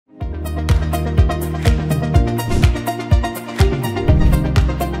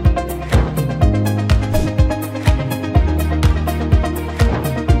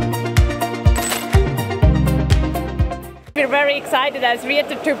excited as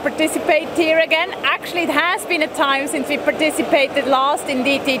Rieter to participate here again. Actually, it has been a time since we participated last in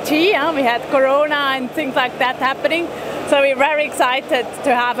DTG. We had Corona and things like that happening. So we're very excited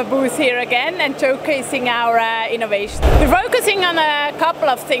to have a booth here again and showcasing our innovations. We're focusing on a couple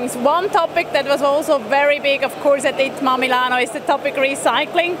of things. One topic that was also very big, of course, at ITMA Milano is the topic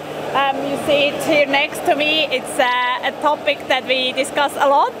recycling. You see it here next to me. It's a topic that we discuss a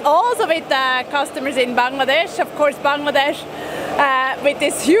lot, also with customers in Bangladesh. Of course, Bangladesh, with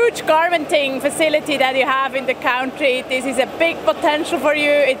this huge garmenting facility that you have in the country, this is a big potential for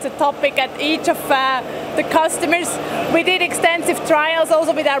you. It's a topic at each of the customers. We did extensive trials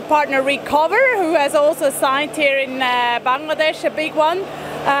also with our partner Recover, who has also a site here in Bangladesh, a big one.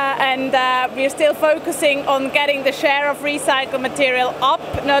 We're still focusing on getting the share of recycled material up,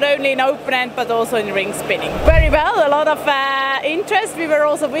 not only in open end but also in ring spinning. Very well, a lot of interest. We were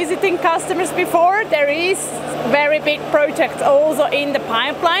also visiting customers before. There is very big projects also in the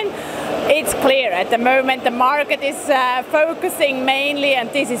pipeline. It's clear at the moment the market is focusing mainly, and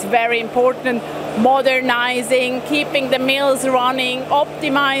this is very important, modernizing, keeping the mills running,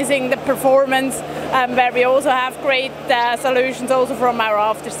 optimizing the performance, where we also have great solutions also from our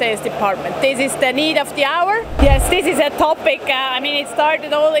after-sales department. This is the need of the hour. Yes, this is a topic, it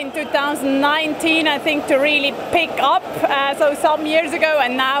started all in 2019, I think, to really pick up, so some years ago,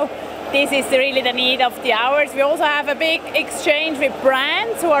 and now this is really the need of the hours. We also have a big exchange with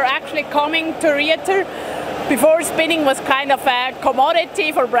brands who are actually coming to Rieter. Before, spinning was kind of a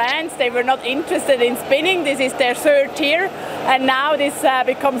commodity for brands. They were not interested in spinning. This is their third tier. And now this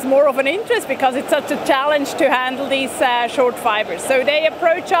becomes more of an interest because it's such a challenge to handle these short fibers. So they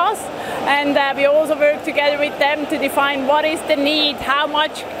approach us, and we also work together with them to define what is the need, how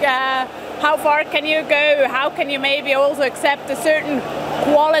much, how far can you go, how can you maybe also accept a certain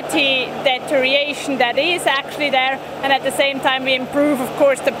quality deterioration that is actually there, and at the same time we improve, of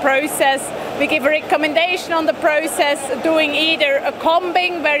course, the process. We give a recommendation on the process, doing either a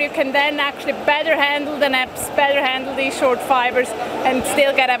combing where you can then actually better handle the naps, better handle these short fibers and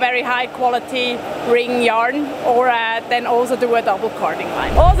still get a very high quality ring yarn, or then also do a double carding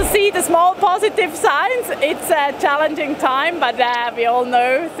line. Also see the small positive signs. It's a challenging time, but we all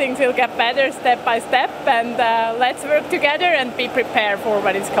know things will get better step by step, and let's work together and be prepared for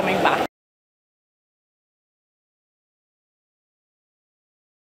what is coming back.